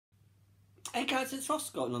Hey guys, it's Ross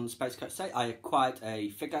going on the Space Coach today. I acquired a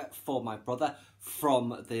figure for my brother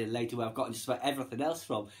from the lady where I've gotten just about everything else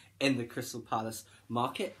from in the Crystal Palace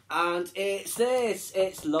market. And it's this.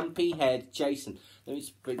 It's Lumpy-head Jason. Let me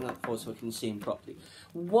just bring that forward so I can see him properly.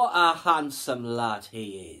 What a handsome lad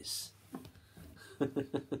he is.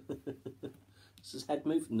 Does his head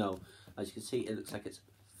move? No. As you can see, it looks like it's...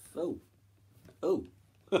 Oh.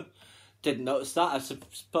 Didn't notice that. I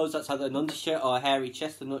suppose that's either an undershirt or a hairy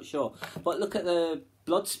chest, I'm not sure. But look at the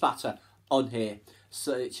blood spatter on here,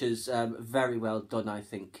 so which is very well done, I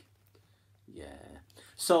think. Yeah.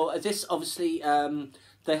 So this, obviously,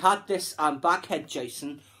 they had this Lumpy-head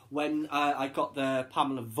Jason when I got the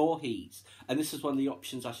Pamela Voorhees. And this is one of the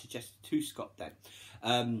options I suggested to Scott then.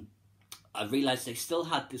 I realised they still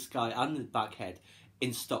had this guy and the Lumpy-head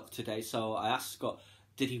in stock today. So I asked Scott,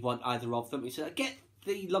 did he want either of them? He said, get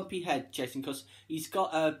the Lumpy-head Jason, because he's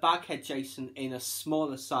got a Lumpy-head Jason in a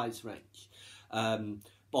smaller size range.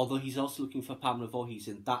 Although he's also looking for Pamela Voorhees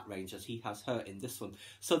in that range, as he has her in this one.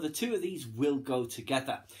 So the two of these will go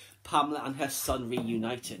together. Pamela and her son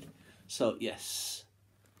reunited. So, yes.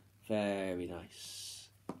 Very nice.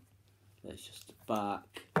 There's just the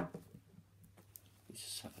back. Let's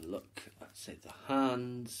just have a look at, say, the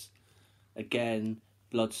hands. Again,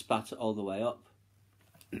 blood spatter all the way up.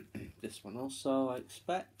 This one also, I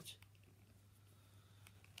expect.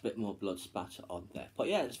 A bit more blood spatter on there. But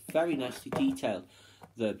yeah, it's very nicely detailed,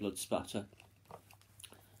 the blood spatter.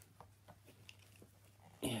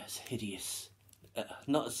 Yeah, it's hideous.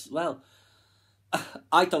 Not as well.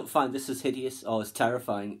 I don't find this as hideous or as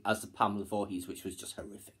terrifying as the Pamela Voorhees, which was just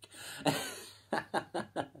horrific.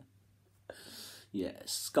 Yeah,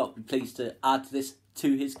 Scott will be pleased to add this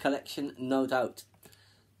to his collection, no doubt.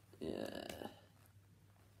 Yeah.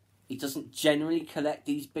 He doesn't generally collect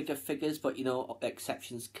these bigger figures, but, you know,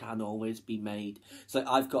 exceptions can always be made. So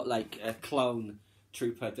I've got, like, a clone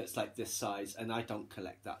trooper that's, like, this size, and I don't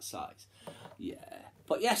collect that size. Yeah.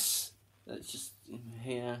 But, yes, let's just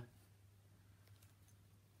here.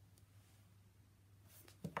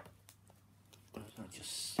 I'll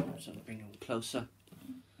just sort of bring him closer.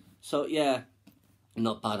 So, yeah,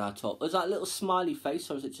 not bad at all. Is that a little smiley face,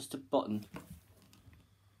 or is it just a button?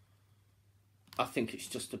 I think it's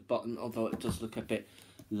just a button, although it does look a bit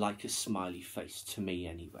like a smiley face to me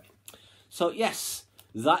anyway. So yes,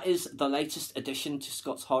 that is the latest addition to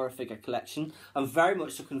Scott's horror figure collection. I'm very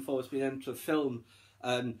much looking forward to being able to film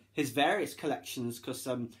his various collections, because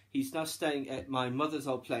he's now staying at my mother's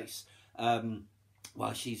old place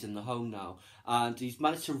while she's in the home now. And he's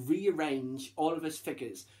managed to rearrange all of his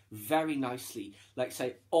figures very nicely. Like,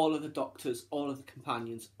 say, all of the doctors, all of the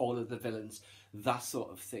companions, all of the villains, that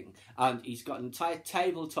sort of thing. And he's got an entire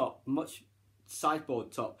tabletop, much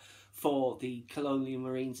sideboard top, for the Colonial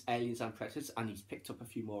Marines, Aliens and Predators, and he's picked up a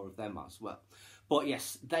few more of them as well. But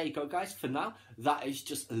yes, there you go, guys. For now, that is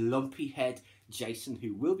just Lumpy-head Jason,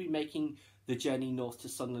 who will be making the journey north to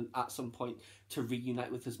Sunderland at some point to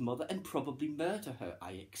reunite with his mother and probably murder her,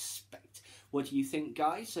 I expect. What do you think,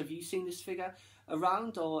 guys? Have you seen this figure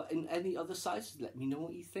around or in any other sizes? Let me know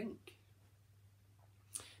what you think.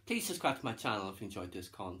 Please subscribe to my channel if you enjoyed this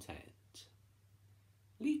content.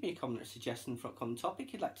 Leave me a comment or suggestion for a common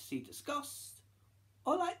topic you'd like to see discussed,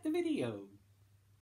 or like the video.